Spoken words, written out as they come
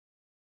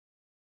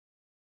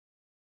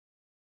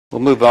We'll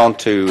move on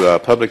to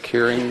public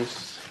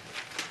hearings.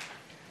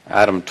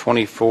 Item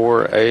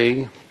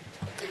 24A.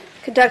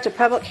 Conduct a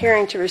public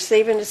hearing to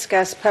receive and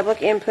discuss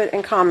public input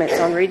and comments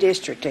on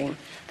redistricting,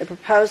 the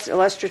proposed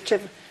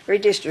illustrative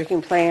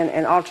redistricting plan,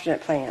 and alternate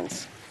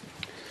plans.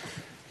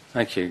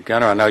 Thank you.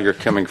 Gunnar, I know you're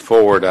coming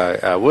forward.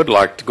 I would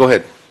like to go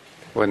ahead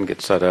and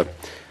get set up.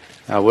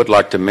 I would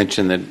like to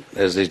mention that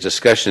as these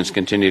discussions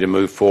continue to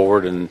move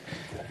forward, and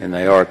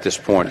they are at this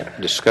point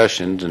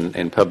discussions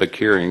and public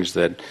hearings,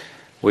 that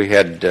we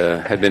had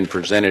been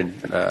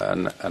presented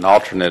an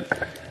alternate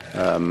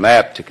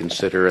map to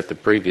consider at the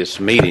previous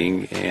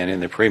meeting, and in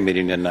the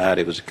pre-meeting tonight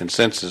it was a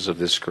consensus of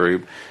this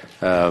group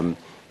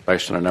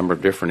based on a number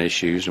of different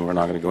issues, and we're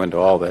not going to go into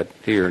all that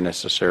here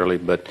necessarily,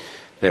 but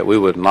that we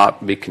would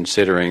not be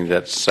considering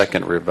that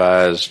second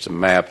revised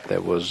map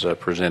that was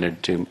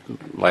presented to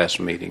last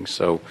meeting.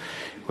 So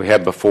we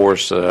have before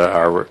us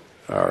our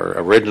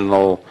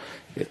original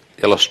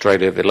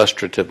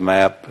illustrative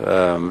map,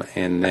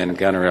 and then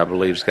Gunnar, I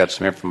believe, has got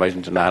some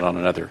information tonight on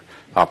another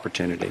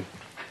opportunity.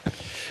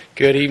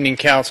 Good evening,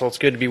 Council. It's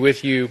good to be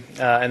with you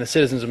and the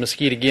citizens of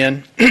Mesquite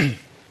again.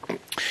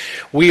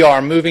 We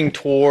are moving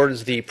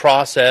towards the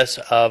process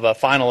of a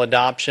final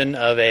adoption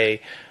of a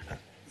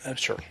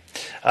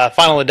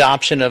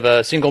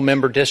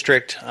single-member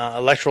district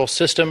electoral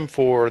system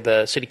for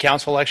the city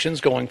council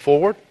elections going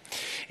forward.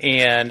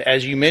 And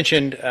as you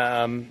mentioned,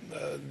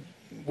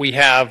 we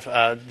have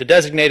the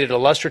designated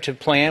illustrative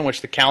plan,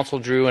 which the council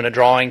drew in a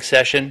drawing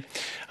session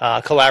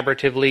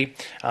collaboratively.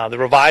 The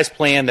revised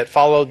plan that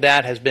followed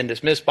that has been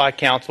dismissed by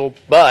council,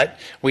 but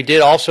we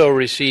did also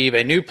receive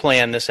a new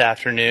plan this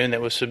afternoon that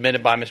was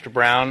submitted by Mr.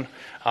 Brown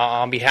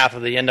on behalf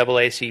of the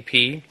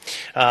NAACP.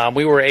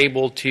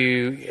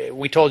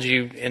 We told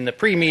you in the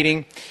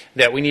pre-meeting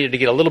that we needed to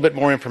get a little bit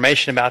more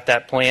information about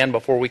that plan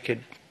before we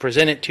could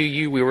present it to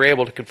you. We were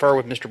able to confer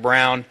with Mr.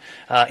 Brown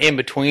in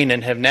between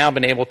and have now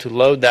been able to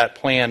load that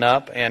plan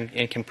up and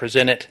can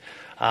present it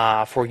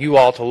for you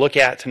all to look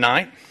at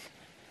tonight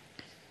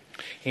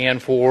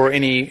and for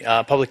any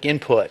public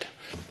input.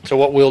 So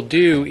what we'll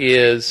do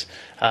is,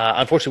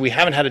 unfortunately, we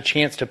haven't had a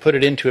chance to put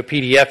it into a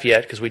PDF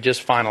yet because we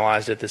just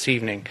finalized it this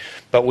evening.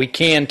 But we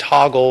can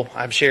toggle.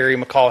 I have Sherry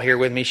McCall here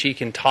with me. She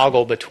can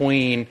toggle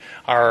between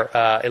our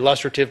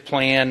illustrative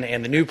plan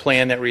and the new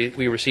plan that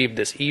we received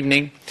this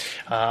evening.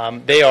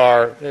 They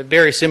are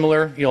very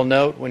similar, you'll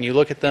note, when you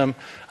look at them.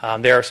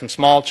 There are some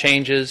small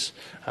changes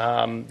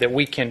that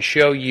we can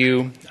show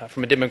you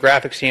from a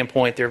demographic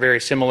standpoint. They're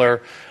very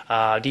similar.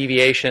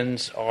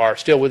 Deviations are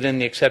still within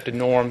the accepted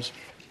norms.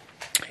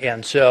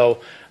 And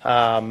so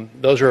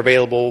those are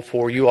available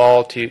for you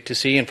all to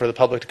see and for the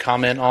public to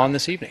comment on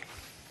this evening.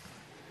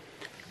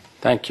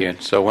 Thank you.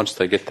 So once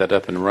they get that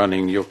up and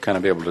running, you'll kind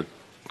of be able to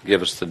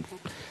give us the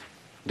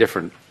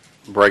different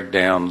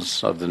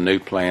breakdowns of the new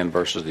plan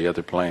versus the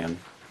other plan.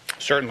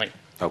 Certainly.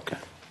 Okay.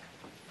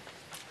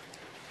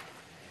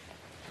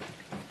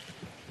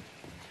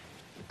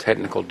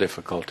 Technical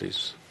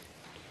difficulties.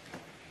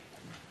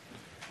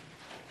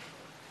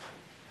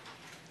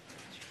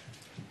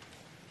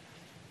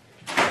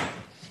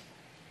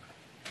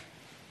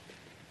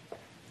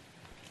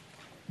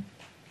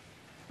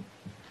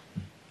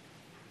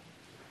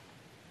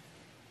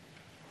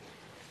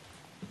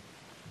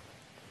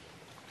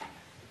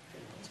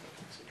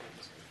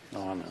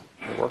 Oh, I know.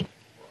 It worked.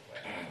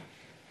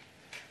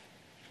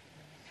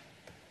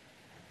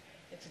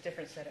 It's a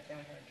different setup down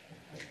here.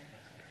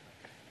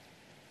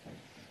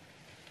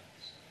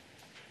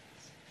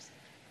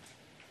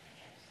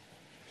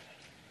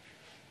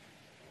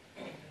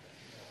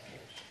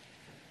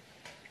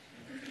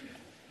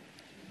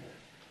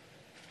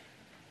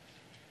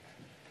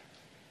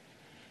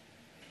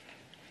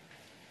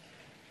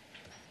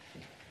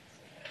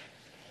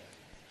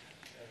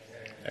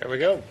 There we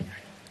go.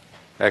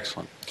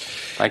 Excellent.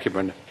 Thank you,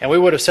 Brenda. And we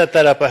would have set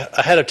that up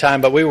ahead of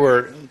time, but we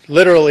were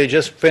literally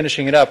just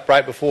finishing it up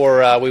right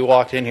before we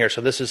walked in here.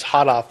 So this is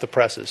hot off the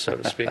presses, so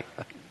to speak.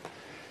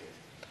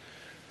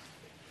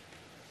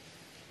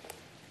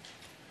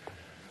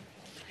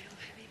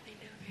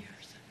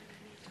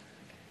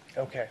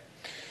 Okay.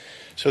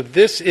 So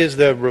this is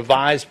the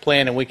revised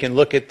plan, and we can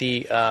look at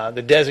the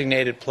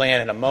designated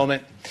plan in a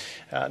moment.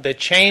 The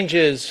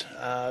changes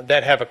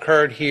that have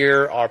occurred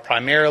here are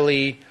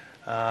primarily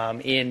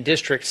in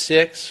District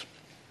 6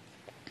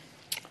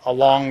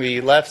 along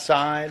the left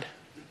side.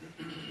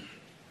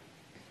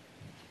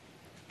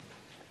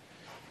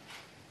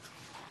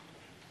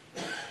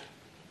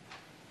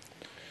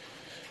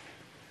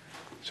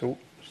 So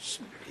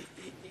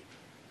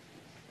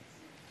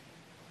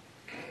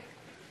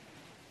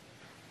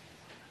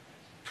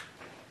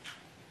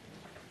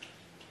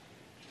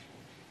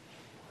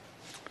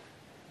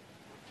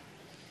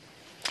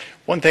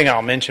one thing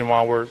I'll mention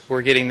while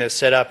we're getting this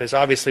set up is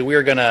obviously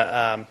we're going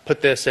to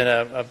put this in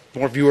a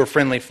more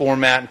viewer-friendly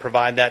format and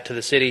provide that to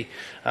the city.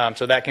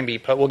 So that can be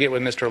put. We'll get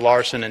with Mr.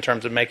 Larson in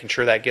terms of making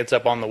sure that gets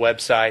up on the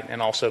website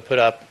and also put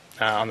up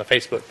on the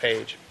Facebook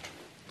page.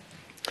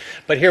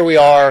 But here we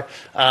are,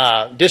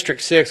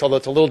 District 6, although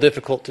it's a little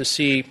difficult to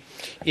see,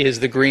 is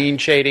the green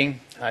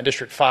shading.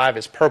 District 5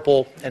 is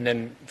purple, and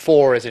then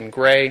 4 is in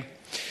gray.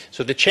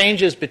 So the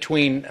changes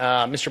between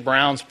Mr.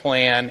 Brown's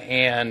plan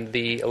and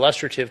the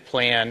illustrative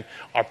plan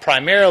are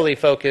primarily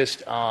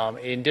focused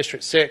in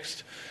District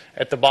 6.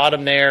 At the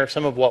bottom there,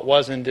 some of what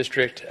was in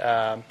District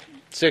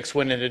 6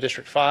 went into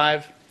District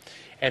 5.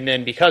 And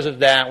then because of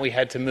that, we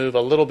had to move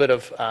a little bit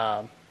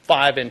of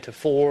 5 into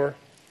 4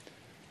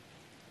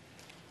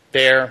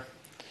 there.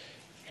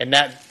 And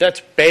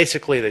that's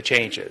basically the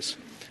changes.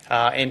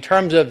 In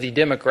terms of the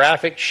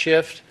demographic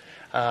shift,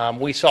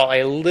 we saw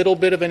a little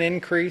bit of an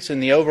increase in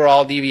the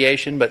overall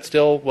deviation, but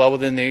still well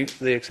within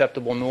the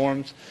acceptable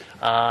norms,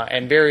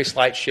 and very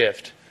slight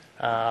shift,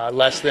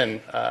 less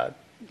than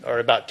or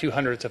about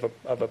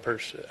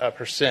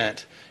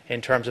 0.02%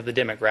 in terms of the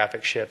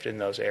demographic shift in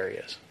those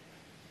areas.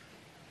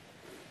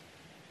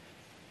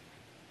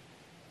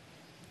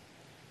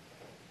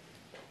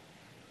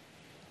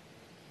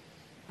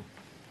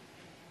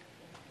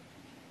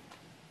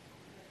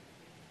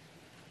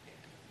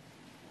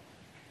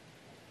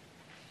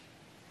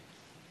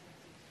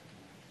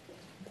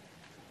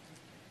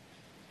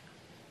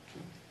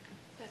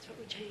 That's what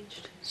we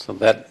changed. So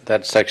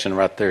that section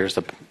right there is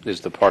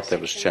the part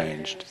that was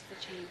changed.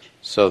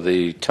 So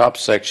the top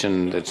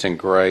section that's in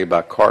gray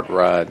by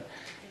Cartwright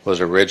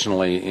was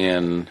originally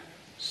in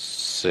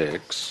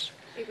 6.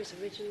 It was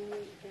originally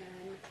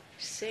in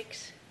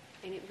 6,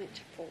 and it went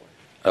to 4.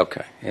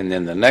 Okay. And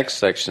then the next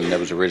section that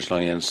was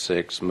originally in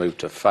 6 moved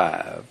to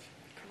 5. Correct.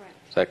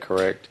 Is that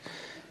correct?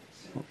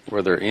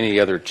 Were there any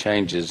other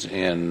changes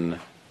in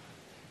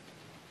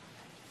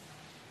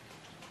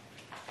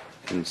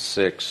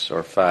 6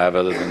 or 5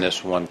 other than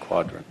this one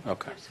quadrant?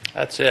 Okay.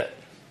 That's it.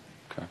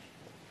 Okay.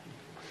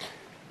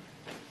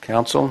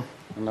 Council,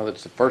 I know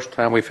it's the first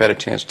time we've had a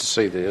chance to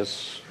see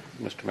this.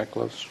 Mr.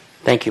 Miklos?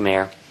 Thank you,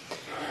 Mayor.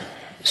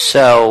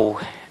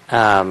 So,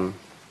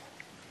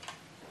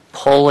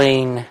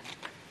 pulling,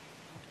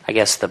 I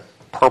guess, the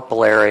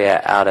purple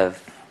area out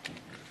of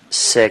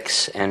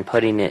 6 and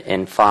putting it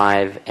in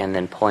 5, and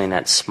then pulling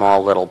that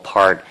small little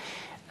part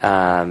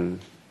from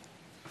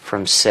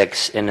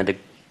 6 into the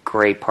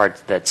gray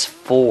part that's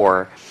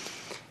 4,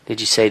 did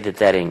you say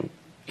that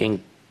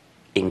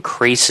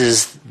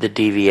increases the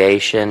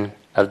deviation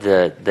of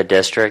the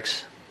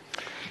districts?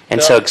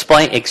 And so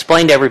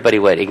explain to everybody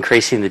what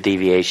increasing the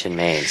deviation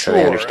means, so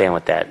they understand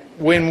what that.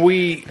 When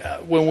we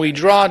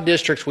draw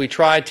districts, we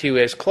try to,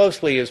 as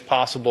closely as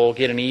possible,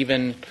 get an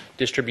even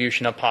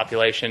distribution of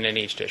population in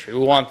each district.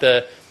 We want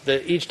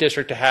each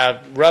district to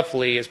have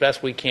roughly, as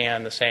best we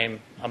can, the same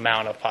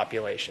amount of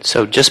population.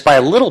 So just by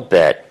a little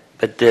bit,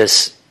 but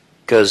this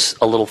goes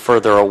a little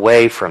further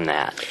away from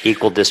that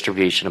equal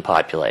distribution of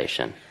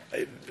population.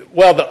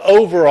 Well, the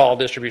overall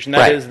distribution, that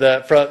Right. is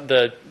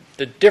the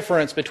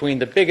difference between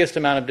the biggest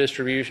amount of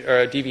distribution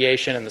or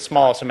deviation and the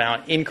smallest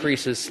amount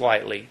increases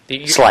slightly.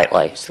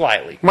 Slightly.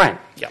 Slightly. Right.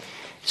 Yeah.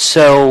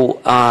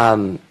 So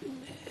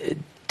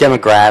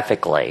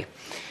demographically,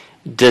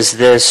 does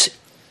this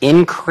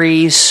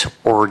increase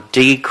or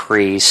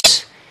decrease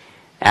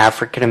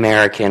African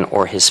American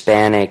or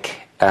Hispanic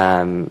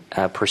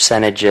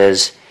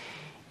percentages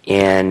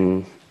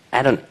in,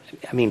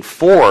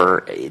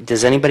 4,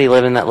 does anybody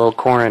live in that little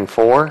corner in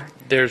 4?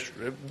 There's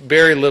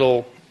very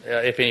little,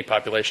 if any,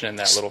 population in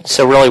that little corner.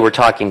 So really we're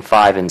talking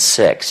 5 and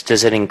 6.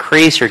 Does it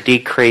increase or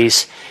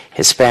decrease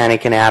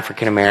Hispanic and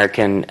African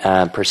American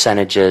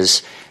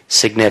percentages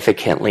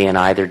significantly in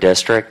either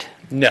district?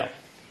 No.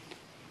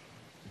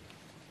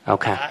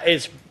 Okay.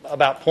 It's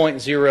about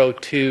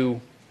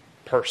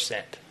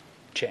 0.02%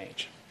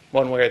 change,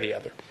 one way or the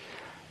other.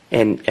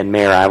 And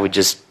Mayor, I would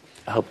just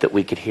hope that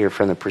we could hear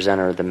from the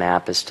presenter of the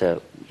map as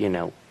to,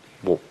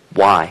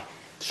 why.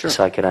 Sure.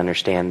 So I could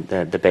understand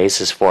the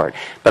basis for it.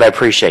 But I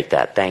appreciate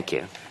that. Thank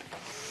you.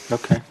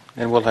 Okay.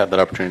 And we'll have that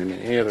opportunity.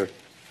 Any other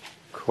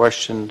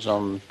questions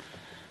on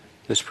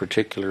this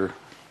particular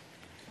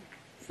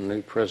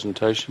new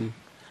presentation?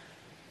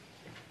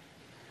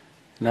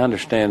 And I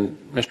understand,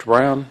 Mr.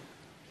 Brown,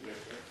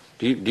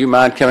 do you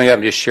mind coming up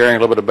and just sharing a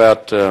little bit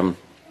about kind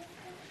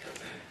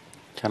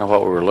of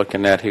what we were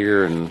looking at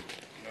here? And Not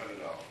at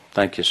all.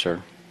 thank you,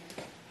 sir.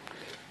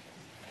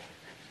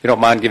 If you don't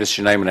mind, give us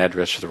your name and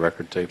address for the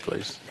record, too,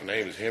 please. My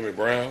name is Henry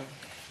Brown,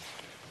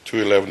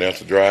 211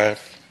 Nelson Drive.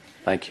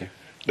 Thank you.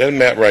 That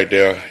map right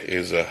there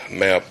is a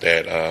map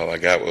that I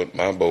got with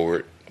my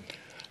board,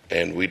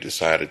 and we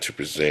decided to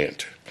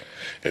present.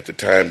 At the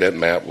time that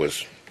map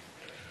was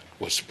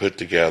put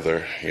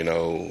together,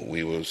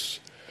 we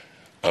was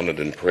under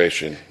the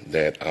impression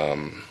that,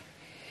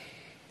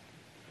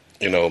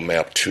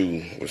 map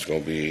 2 was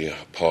going to be a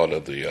part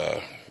of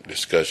the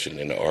discussion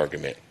and the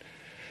argument.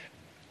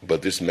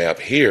 But this map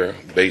here,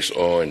 based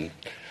on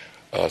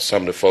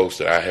some of the folks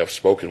that I have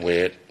spoken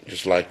with,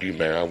 just like you,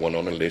 Mayor, I went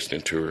on a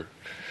listening tour,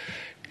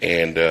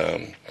 and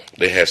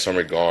they had some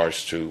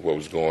regards to what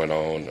was going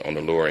on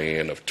the lower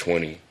end of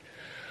 20,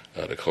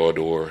 the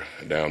corridor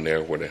down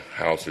there where the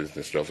houses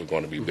and stuff are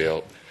going to be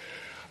built.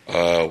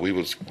 We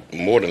was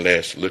more than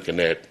less looking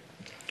at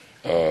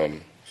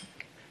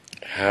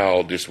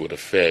how this would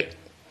affect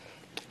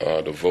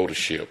the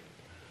votership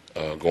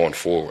going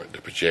forward,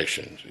 the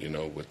projections,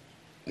 with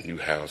new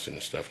housing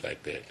and stuff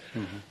like that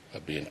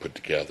being put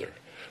together.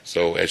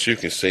 So as you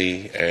can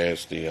see,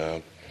 as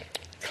the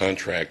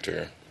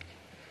contractor,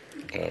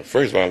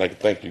 first of all, I'd like to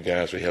thank you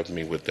guys for helping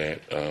me with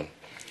that.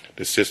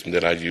 The system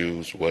that I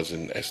used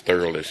wasn't as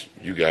thorough as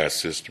you guys'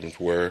 systems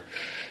were,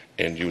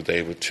 and you were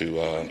able to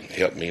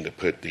help me to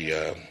put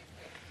the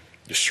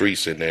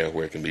streets in there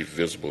where it can be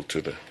visible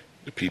to the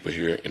people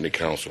here in the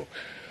council.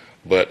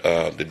 But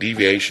the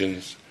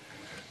deviations,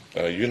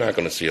 you're not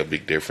going to see a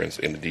big difference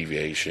in the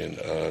deviation.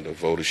 The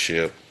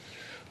votership,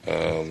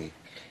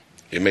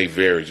 it may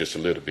vary just a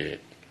little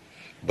bit.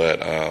 But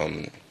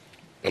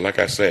like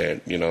I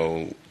said,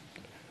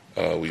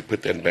 we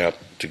put that map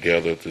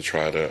together to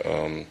try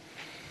to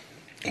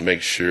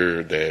make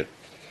sure that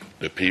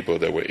the people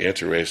that were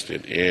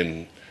interested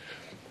in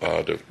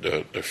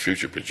the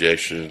future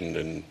projection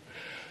and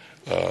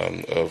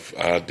of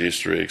our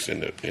districts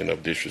and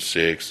of District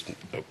 6,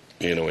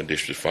 and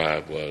District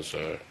 5 was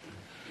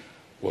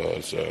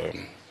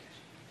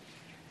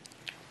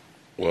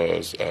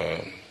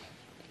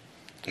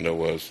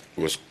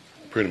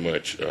pretty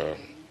much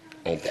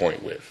on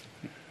point with.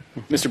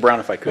 Mr. Brown,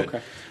 if I could.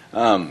 Okay.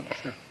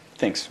 Sure.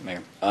 Thanks,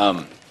 Mayor.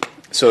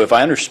 So if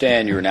I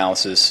understand your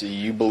analysis,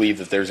 you believe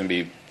that there's going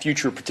to be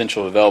future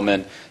potential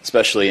development,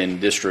 especially in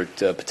District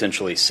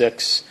potentially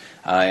 6,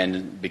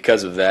 and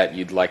because of that,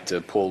 you'd like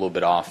to pull a little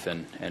bit off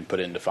and put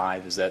it into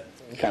 5. Is that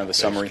kind of the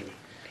summary?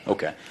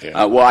 Okay.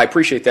 Yeah. Well, I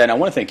appreciate that, and I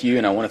want to thank you,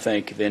 and I want to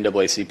thank the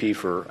NAACP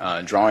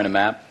for drawing a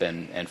map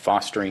and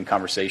fostering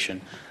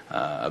conversation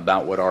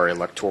about what our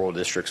electoral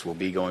districts will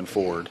be going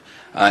forward.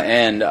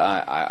 And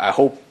I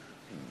hope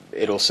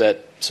it'll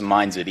set some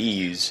minds at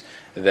ease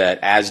that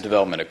as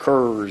development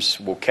occurs,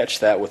 we'll catch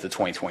that with the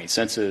 2020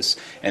 census,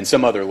 and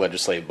some other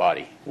legislative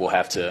body will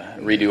have to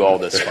redo all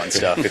this fun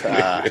stuff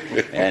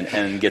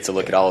and get to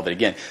look at all of it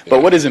again.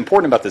 But what is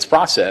important about this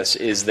process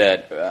is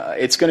that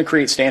it's going to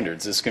create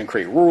standards. It's going to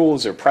create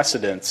rules or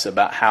precedents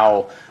about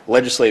how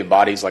legislative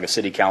bodies like a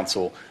city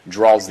council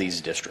draws these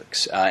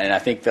districts. And I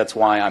think that's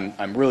why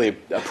I'm really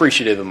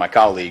appreciative of my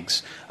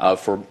colleagues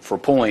for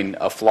pulling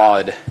a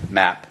flawed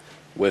map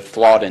with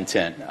flawed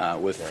intent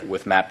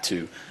with map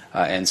 2.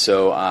 And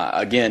so,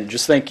 again,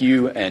 just thank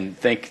you and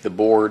thank the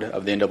board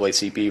of the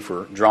NAACP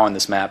for drawing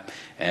this map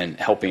and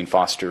helping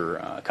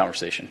foster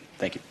conversation.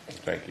 Thank you.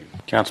 Thank you.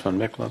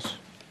 Councilman Miklos.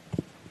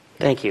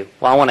 Thank you.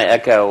 Well, I want to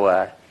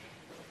echo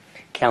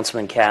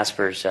Councilman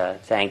Casper's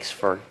thanks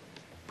for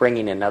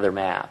bringing another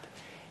map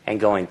and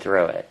going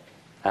through it.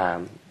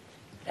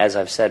 As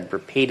I've said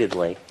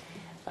repeatedly,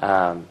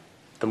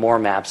 the more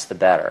maps, the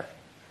better.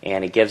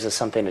 And it gives us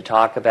something to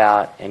talk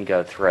about and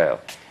go through.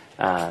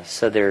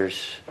 So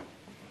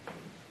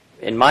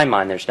in my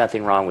mind, there's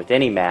nothing wrong with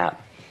any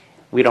map.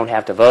 We don't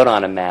have to vote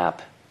on a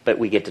map, but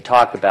we get to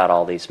talk about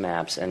all these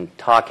maps, and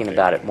talking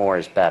about it more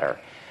is better.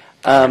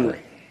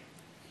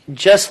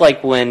 Just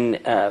like when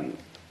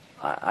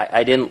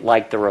I didn't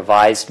like the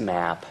revised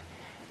map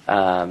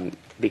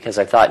because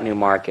I thought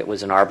Newmarket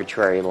was an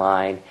arbitrary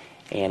line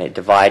and it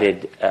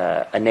divided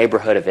a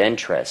neighborhood of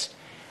interest.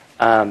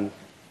 I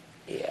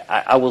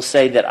will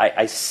say that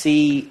I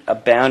see a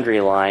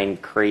boundary line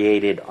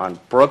created on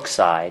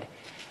Brookside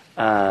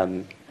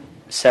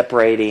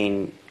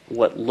separating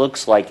what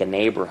looks like a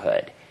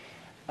neighborhood.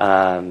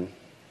 And,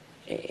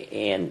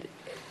 I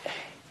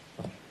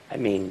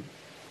mean,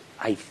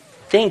 I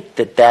think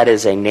that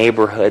is a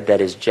neighborhood that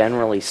is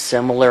generally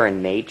similar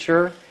in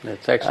nature.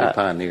 It's actually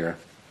Pioneer.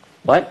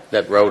 What?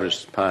 That road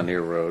is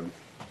Pioneer Road.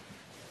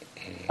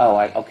 Oh,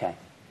 okay.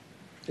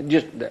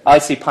 I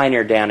see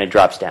Pioneer down and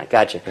drops down.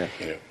 Gotcha.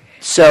 Yeah.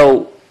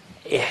 So,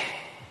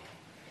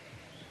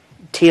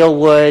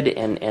 Tealwood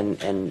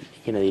and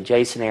the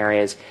adjacent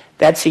areas,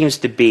 that seems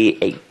to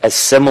be a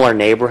similar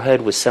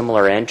neighborhood with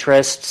similar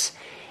interests.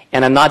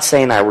 And I'm not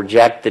saying I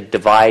reject the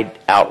divide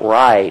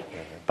outright,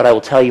 but I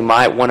will tell you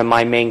one of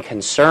my main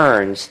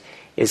concerns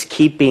is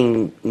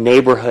keeping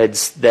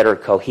neighborhoods that are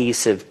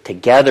cohesive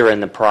together in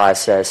the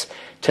process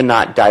to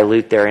not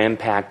dilute their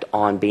impact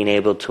on being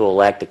able to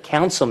elect a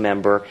council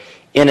member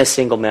in a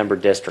single member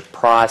district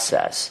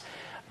process.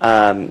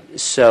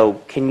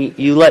 So can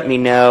you let me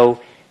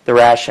know the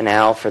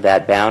rationale for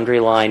that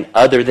boundary line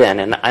other than,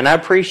 and I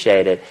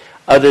appreciate it,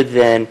 other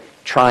than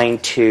trying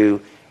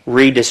to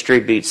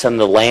redistribute some of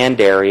the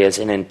land areas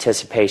in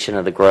anticipation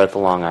of the growth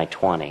along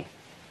I-20?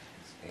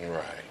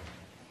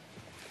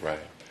 Right.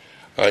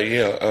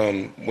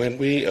 When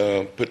we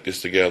put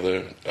this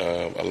together,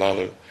 a lot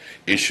of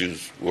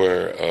issues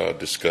were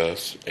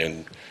discussed,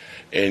 and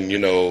when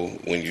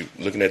you're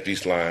looking at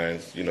these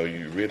lines,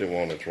 you really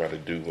want to try to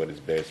do what is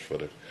best for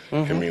the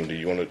community.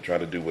 You want to try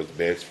to do what's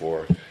best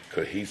for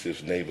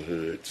cohesive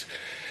neighborhoods.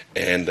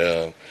 And,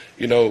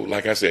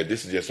 like I said,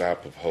 this is just our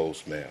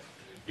proposed map.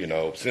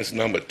 Since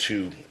number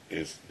 2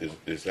 is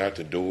out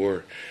the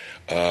door,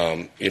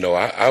 I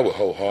would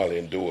wholeheartedly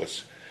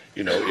endorse,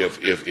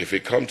 if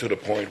it come to the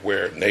point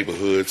where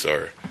neighborhoods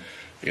are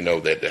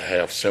that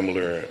have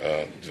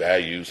similar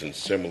values and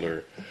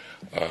similar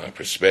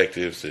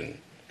perspectives and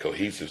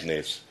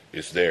cohesiveness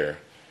is there.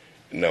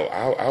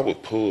 I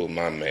would pull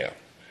my map,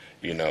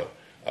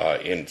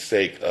 in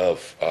sake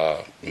of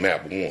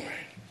map 1.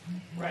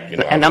 Right.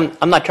 And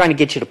I'm not trying to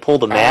get you to pull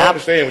the I map.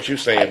 understand what you're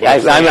saying, but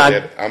I'm saying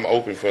that I'm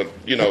open for.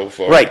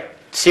 Right.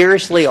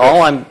 Seriously,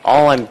 all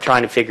I'm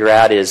trying to figure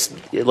out is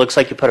it looks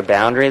like you put a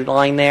boundary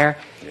line there.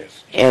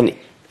 Yes. And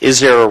is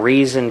there a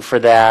reason for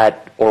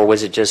that, or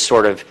was it just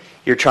sort of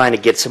you're trying to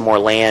get some more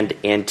land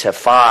into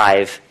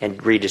 5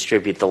 and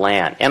redistribute the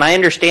land? And I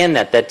understand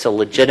that that's a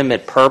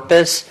legitimate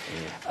purpose,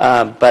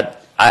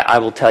 but I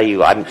will tell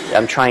you,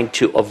 I'm trying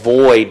to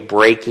avoid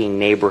breaking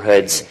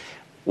neighborhoods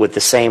with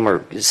the same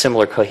or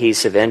similar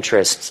cohesive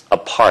interests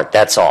apart.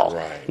 That's all.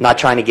 Right. Not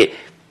trying to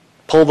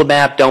pull the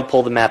map, don't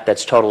pull the map.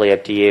 That's totally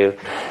up to you.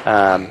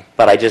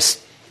 But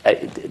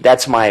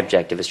that's my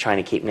objective, is trying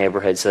to keep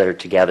neighborhoods that are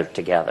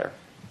together.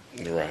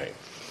 Right.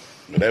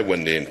 But that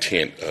wasn't the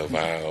intent of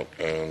our.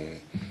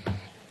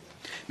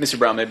 Mr.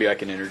 Brown, maybe I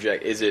can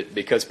interject. Is it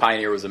because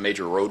Pioneer was a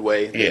major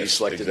roadway that you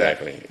selected?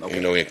 Exactly. That?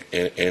 Okay.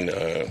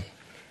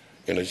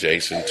 In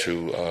adjacent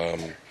to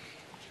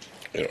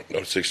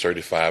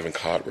 635 and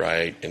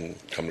Cartwright and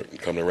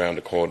coming around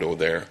the corridor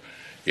there,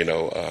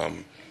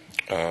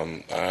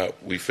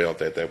 we felt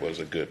that was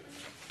a good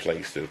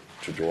place to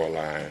draw a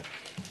line,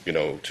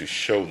 to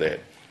show that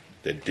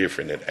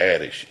different, that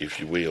adage, if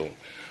you will,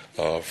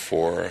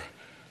 for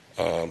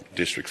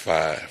District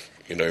 5,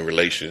 in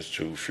relation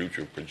to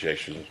future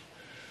projections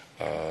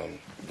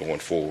going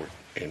forward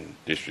in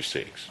District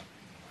 6.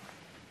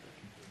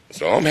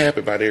 So I'm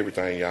happy about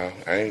everything, y'all.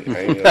 I ain't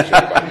upset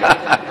about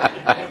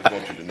nothing. I just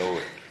want you to know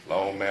it.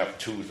 Long map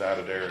 2's out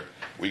of there.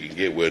 We can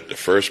get with the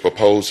first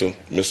proposal,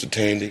 Mr.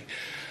 Tandy,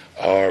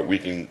 or we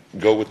can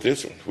go with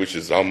this one, which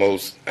is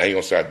almost, I ain't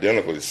gonna say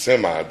identical, it's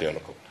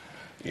semi-identical.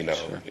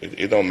 Sure.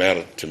 It don't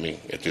matter to me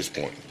at this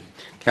point.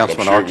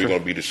 Councilman I'm sure Archer. we're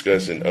going to be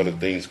discussing other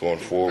things going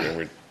forward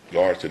in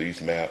regards to these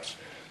maps,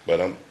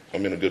 but I'm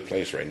in a good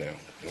place right now,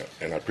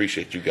 and I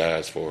appreciate you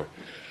guys for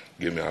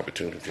giving me the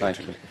opportunity. Thank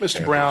you.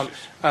 Mr. Brown,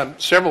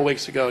 several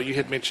weeks ago you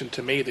had mentioned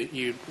to me that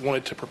you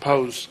wanted to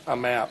propose a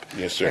map.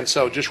 Yes, sir. And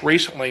so just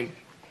recently,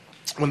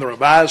 when the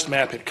revised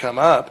map had come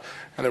up,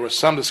 and there was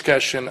some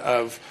discussion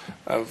of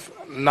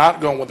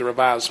not going with the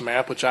revised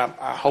map, which I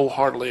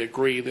wholeheartedly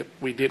agree that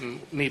we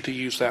didn't need to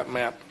use that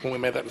map when we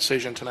made that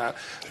decision tonight.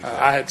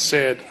 I had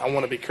said I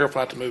want to be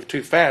careful not to move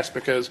too fast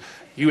because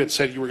you had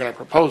said you were going to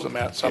propose a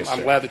map. So Yes, I'm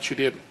sir. glad that you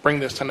did bring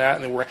this tonight,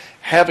 and that we're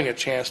having a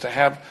chance to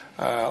have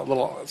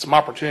some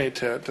opportunity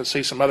to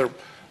see some other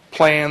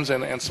plans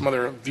and some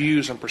other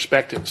views and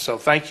perspectives. So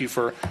thank you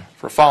for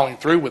following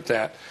through with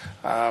that.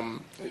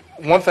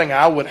 One thing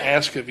I would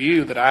ask of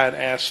you that I had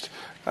asked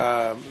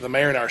the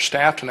mayor and our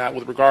staff tonight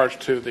with regards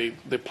to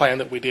the plan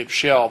that we did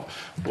shelve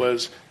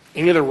was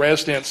any of the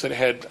residents that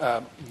had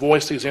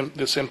voiced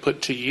this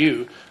input to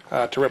you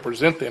to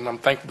represent them. I'm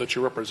thankful that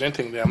you're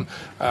representing them.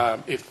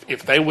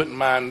 If they wouldn't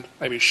mind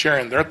maybe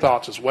sharing their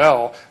thoughts as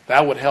well,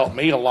 that would help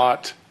me a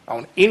lot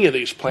on any of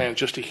these plans,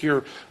 just to hear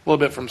a little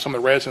bit from some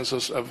of the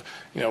residents of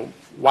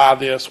why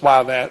this,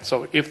 why that.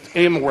 So if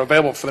any of them were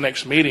available for the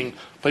next meeting,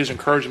 please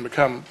encourage them to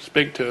come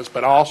speak to us.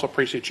 But I also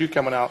appreciate you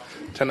coming out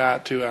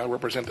tonight to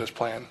represent this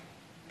plan.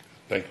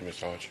 Thank you,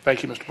 Mr. Archer.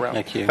 Thank you, Mr. Brown.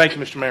 Thank you. Thank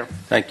you, Mr. Mayor.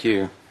 Thank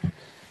you.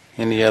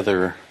 Any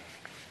other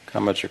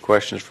comments or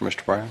questions for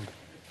Mr. Brown?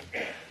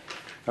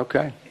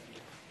 Okay.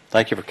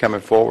 Thank you for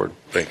coming forward.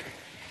 Thank you.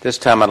 This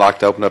time I'd like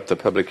to open up the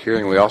public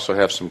hearing. We also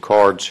have some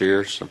cards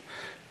here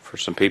for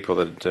some people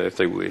that if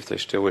they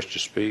still wish to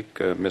speak.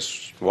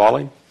 Ms.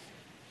 Wally?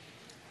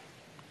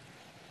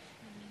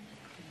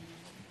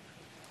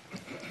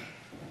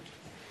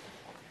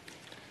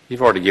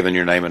 You've already given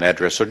your name and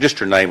address, so just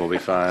your name will be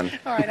fine.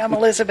 All right, I'm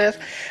Elizabeth.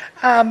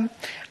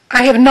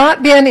 I have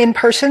not been in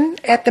person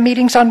at the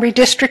meetings on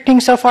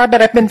redistricting so far,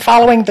 but I've been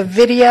following the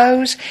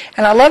videos,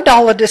 and I loved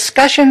all the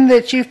discussion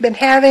that you've been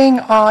having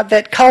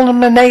that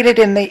culminated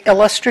in the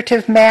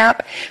illustrative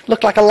map.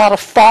 Looked like a lot of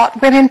thought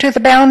went into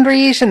the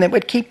boundaries, and that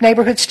would keep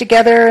neighborhoods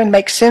together and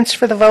make sense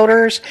for the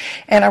voters,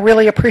 and I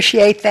really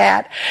appreciate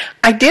that.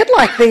 I did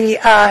like the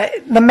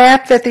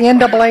map that the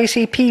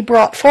NAACP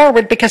brought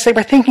forward because they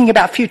were thinking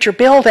about future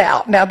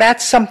build-out. Now,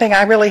 that's something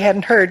I really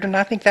hadn't heard, and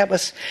I think that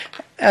was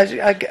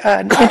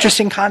an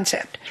interesting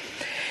concept.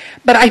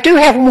 But I do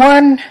have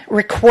one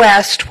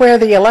request where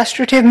the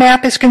illustrative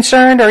map is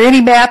concerned, or any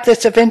map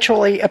that's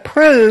eventually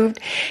approved,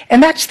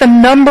 and that's the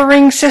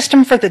numbering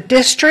system for the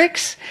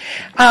districts.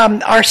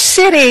 Our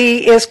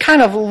city is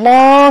kind of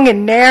long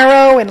and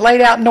narrow and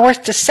laid out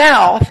north to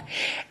south,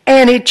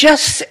 and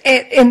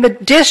and the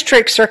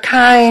districts are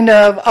kind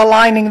of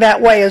aligning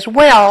that way as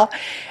well.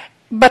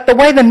 But the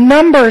way the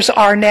numbers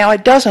are now,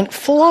 it doesn't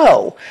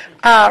flow.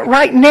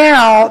 Right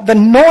now, the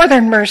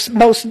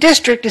northernmost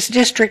district is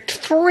District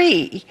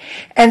 3,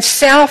 and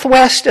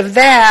southwest of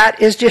that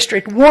is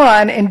District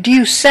 1, and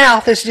due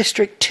south is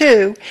District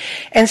 2,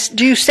 and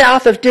due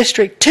south of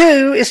District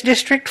 2 is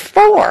District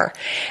 4.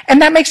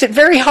 And that makes it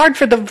very hard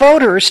for the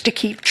voters to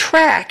keep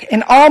track.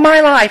 In all my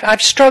life,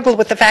 I've struggled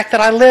with the fact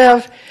that I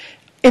live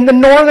in the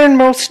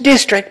northernmost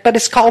district, but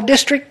it's called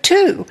District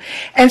 2.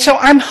 And so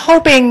I'm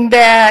hoping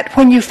that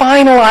when you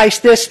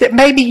finalize this, that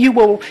maybe you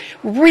will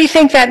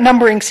rethink that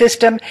numbering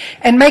system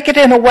and make it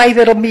in a way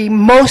that'll be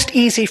most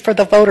easy for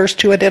the voters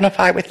to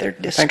identify with their I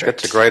districts. think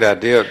that's a great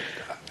idea.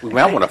 We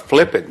might want to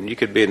flip it, and you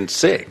could be in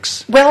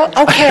 6. Well,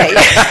 okay.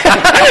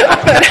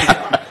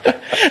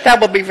 That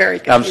will be very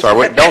good. I'm sorry.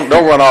 Wait, don't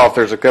run off.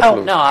 There's a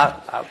couple of... No,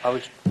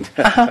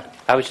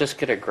 I was just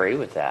going to agree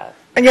with that.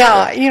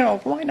 Yeah,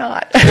 why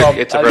not? Well,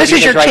 It's a This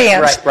is your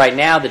chance. Right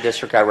now, the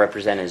district I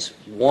represent is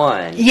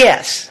 1.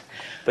 Yes,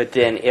 But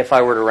then if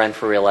I were to run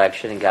for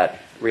re-election and got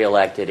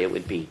re-elected, it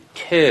would be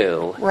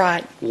 2.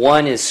 right.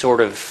 1 is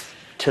sort of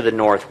to the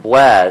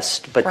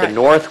northwest, but the Right.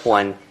 north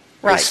one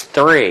Right. is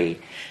 3.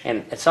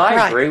 And so I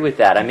Right. agree with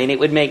that. I mean, it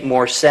would make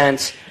more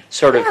sense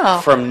sort of Yeah.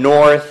 from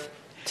north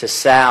to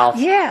south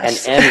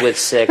Yes. and end with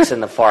 6 in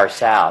the far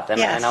south. And,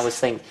 Yes. and I was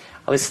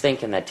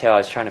thinking that too. I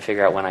was trying to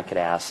figure out when I could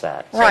ask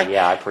that. So, Right.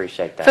 yeah, I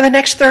appreciate that. For the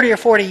next 30 or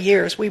 40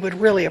 years, we would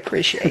really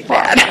appreciate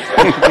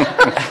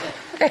that.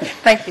 Okay,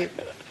 thank you.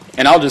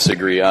 And I'll just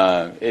agree.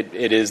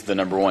 It is the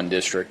number 1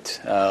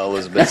 district,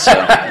 Elizabeth. So,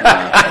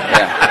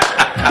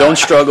 yeah. Don't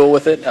struggle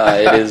with it.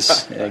 It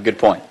is a good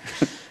point.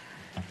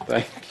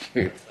 Thank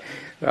you.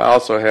 I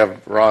also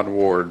have Ron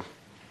Ward.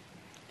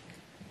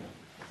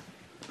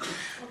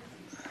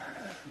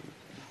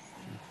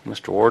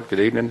 Mr. Ward, good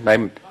evening.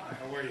 Name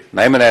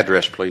and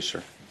address, please,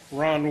 sir.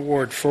 Ron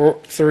Ward,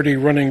 430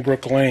 Running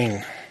Brook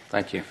Lane.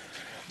 Thank you.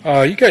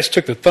 You guys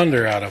took the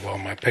thunder out of all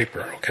my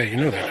paper. Okay, you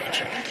know that, don't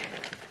you?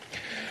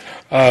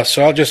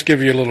 So I'll just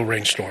give you a little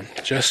rainstorm,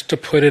 just to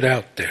put it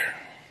out there.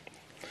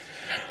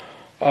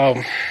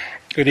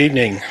 Good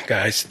evening,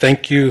 guys.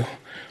 Thank you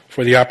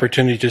for the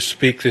opportunity to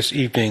speak this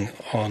evening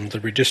on the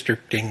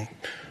redistricting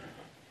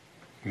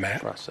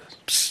map.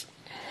 Process.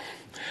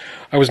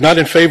 I was not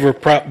in favor of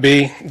Prop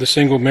B, the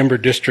single-member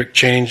district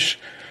change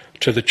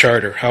to the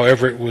charter.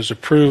 However, it was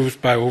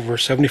approved by over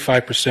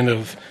 75%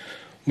 of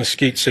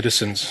Mesquite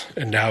citizens,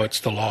 and now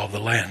it's the law of the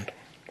land.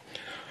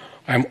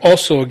 I'm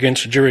also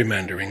against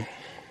gerrymandering.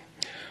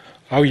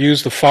 I'll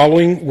use the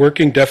following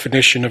working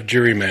definition of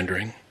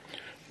gerrymandering: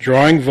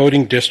 drawing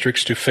voting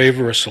districts to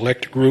favor a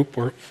select group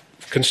or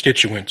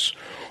constituents,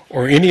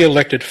 or any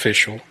elected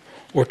official,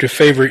 or to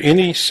favor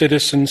any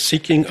citizen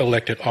seeking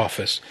elected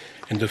office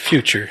in the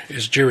future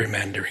is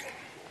gerrymandering.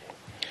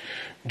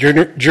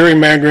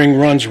 Gerrymandering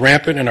runs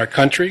rampant in our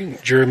country.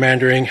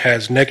 Gerrymandering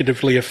has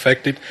negatively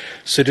affected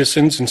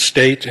citizens in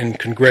state and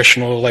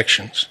congressional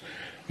elections.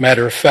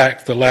 Matter of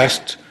fact, the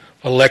last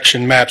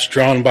election maps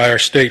drawn by our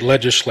state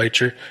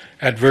legislature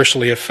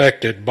adversely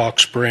affected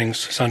Box Springs,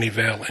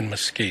 Sunnyvale, and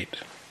Mesquite.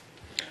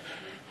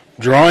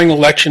 Drawing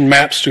election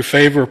maps to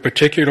favor a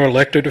particular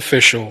elected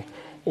official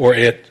or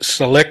a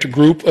select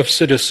group of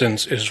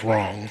citizens is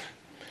wrong.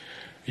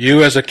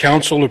 You, as a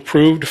council,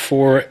 approved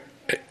for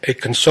a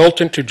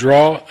consultant to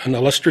draw an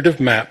illustrative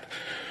map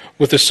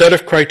with a set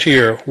of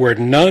criteria where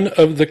none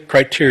of the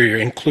criteria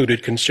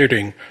included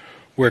considering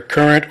where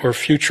current or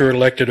future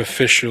elected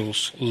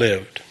officials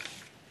lived.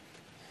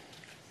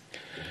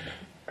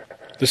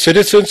 The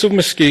citizens of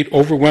Mesquite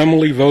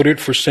overwhelmingly voted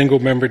for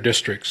single-member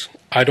districts.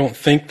 I don't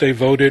think they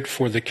voted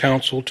for the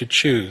council to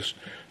choose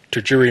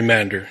to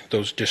gerrymander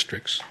those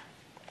districts.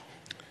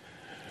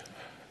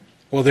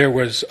 Well, there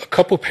was a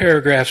couple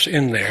paragraphs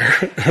in there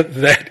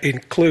that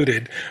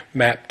included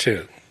map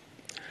 2.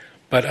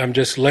 But I'm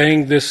just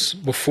laying this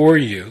before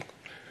you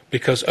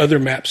because other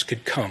maps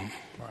could come.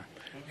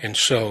 And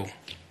so,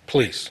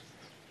 please,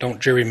 don't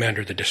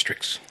gerrymander the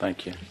districts.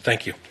 Thank you.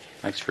 Thank you.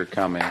 Thanks for your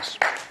comments.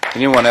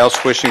 Anyone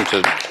else wishing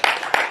to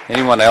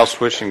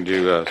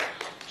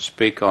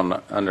speak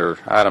on under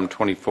item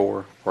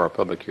 24 for our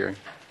public hearing?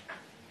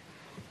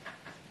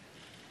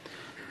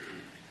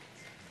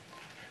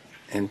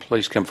 And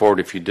please come forward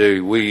if you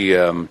do. We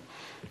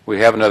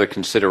have another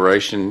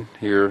consideration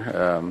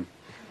here,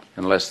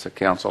 unless the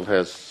council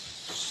has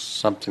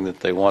something that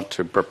they want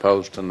to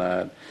propose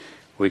tonight.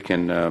 We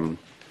can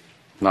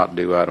not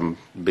do item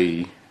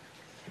B,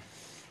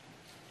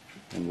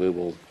 and we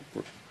will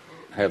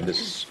have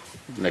this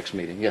next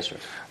meeting. Yes, sir.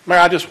 Mayor,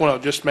 I just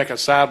want to make a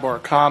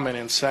sidebar comment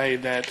and say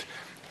that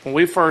when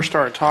we first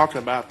started talking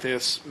about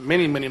this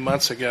many, many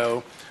months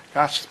ago,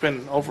 gosh, it's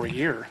been over a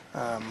year,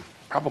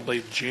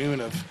 probably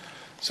June of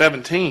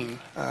 17.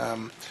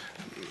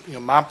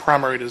 My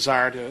primary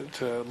desire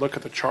to look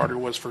at the charter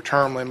was for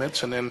term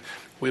limits, and then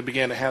we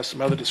began to have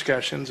some other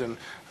discussions, and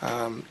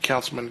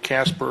Councilman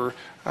Casper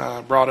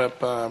brought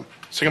up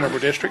single-member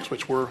districts,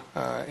 which we're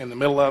in the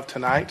middle of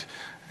tonight.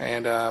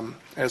 And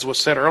as was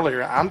said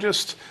earlier, I'm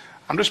just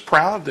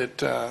proud that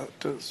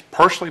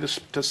personally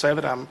to say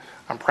that I'm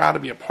proud to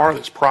be a part of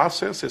this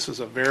process. This is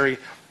a very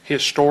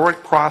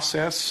historic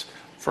process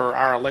for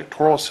our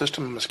electoral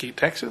system in Mesquite,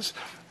 Texas.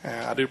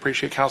 I do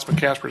appreciate Councilman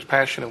Casper's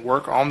passion and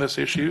work on this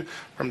issue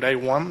from day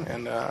one,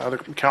 and other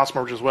council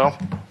members as well.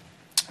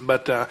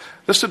 But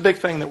this is a big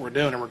thing that we're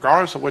doing, and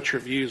regardless of what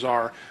your views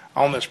are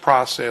on this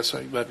process,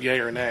 of yay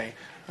or nay,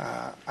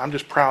 I'm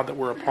just proud that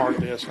we're a part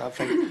of this. And I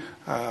think,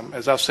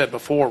 as I've said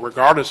before,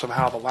 regardless of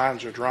how the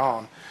lines are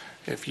drawn,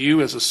 if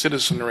you as a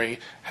citizenry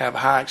have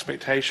high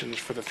expectations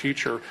for the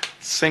future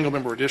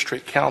single-member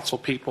district council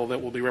people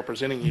that will be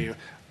representing you,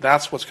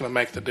 that's what's going to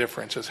make the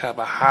difference, is have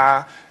a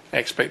high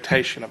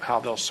expectation of how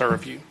they'll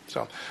serve you.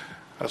 So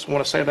I just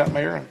want to say that,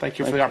 Mayor, and thank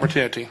you for the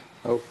opportunity.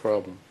 No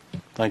problem.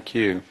 Thank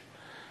you.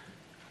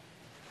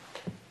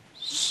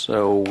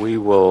 So we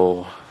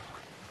will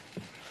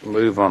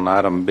move on to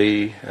item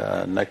B,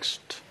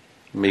 next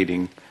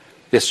meeting.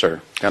 Yes,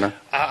 sir. Gunnar?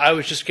 I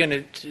was just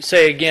going to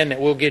say again that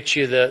we'll get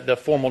you the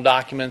formal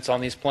documents on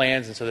these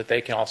plans, and so that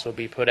they can also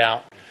be put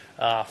out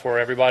for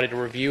everybody to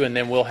review, and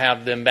then we'll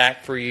have them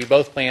back for you,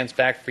 both plans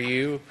back for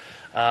you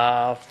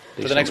for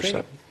the next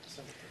meeting.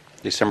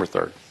 December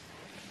 3rd.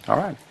 All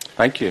right.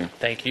 Thank you.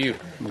 Thank you.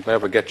 I'm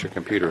glad we got your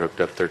computer hooked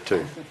up there,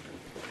 too.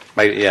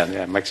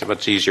 It makes it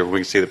much easier when we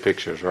can see the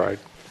pictures, right?